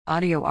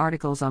Audio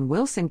articles on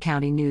Wilson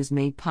County News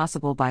made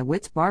possible by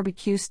Witt's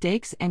Barbecue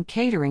Steaks and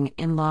Catering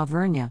in La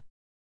Vernia.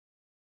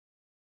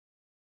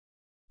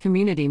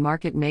 Community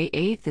Market May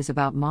 8th is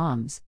about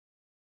moms.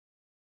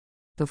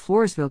 The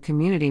Floresville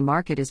Community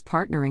Market is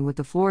partnering with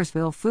the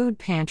Floresville Food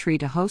Pantry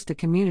to host a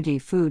community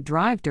food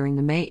drive during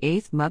the May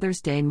 8th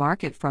Mother's Day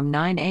Market from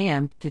 9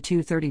 a.m. to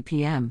 2:30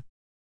 p.m.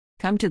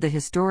 Come to the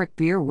historic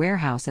Beer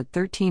Warehouse at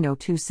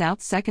 1302 South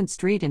 2nd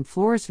Street in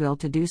Floresville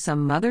to do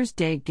some Mother's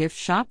Day gift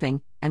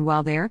shopping, and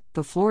while there,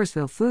 the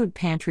Floresville Food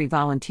Pantry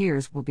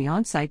volunteers will be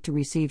on site to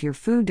receive your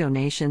food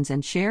donations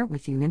and share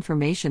with you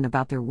information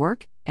about their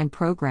work and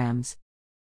programs.